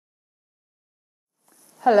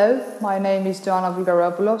Hello, my name is Joanna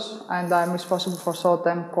Voulgaropoulos and I'm responsible for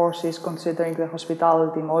short-term courses considering the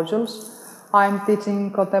hospitality modules. I'm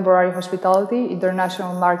teaching contemporary hospitality,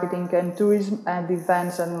 international marketing and tourism, and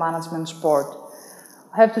events and management sport.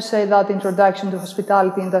 I have to say that introduction to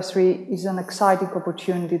hospitality industry is an exciting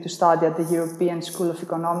opportunity to study at the European School of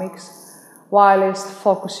Economics, whilst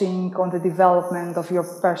focusing on the development of your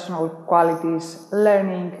personal qualities,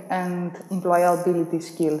 learning and employability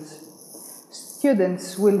skills.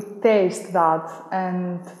 Students will taste that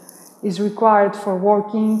and is required for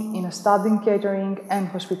working in a studying catering and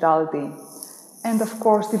hospitality, and of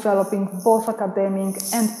course developing both academic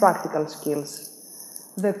and practical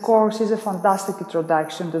skills. The course is a fantastic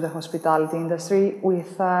introduction to the hospitality industry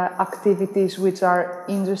with activities which are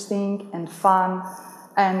interesting and fun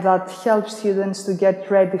and that help students to get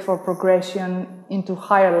ready for progression into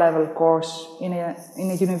higher level course in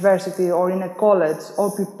a university or in a college or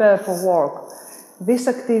prepare for work. These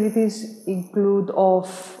activities include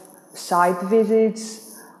site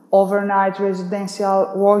visits, overnight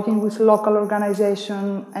residential, working with local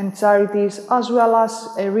organizations and charities, as well as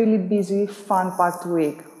a really busy, fun-packed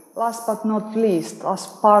week. Last but not least, as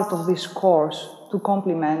part of this course, to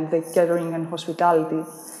complement the catering and hospitality,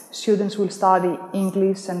 students will study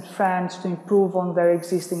English and French to improve on their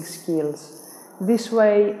existing skills. This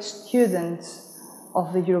way, students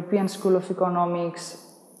of the European School of Economics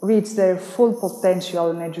reach their full potential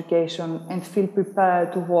in education and feel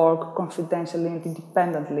prepared to work confidentially and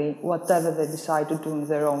independently, whatever they decide to do in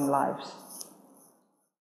their own lives.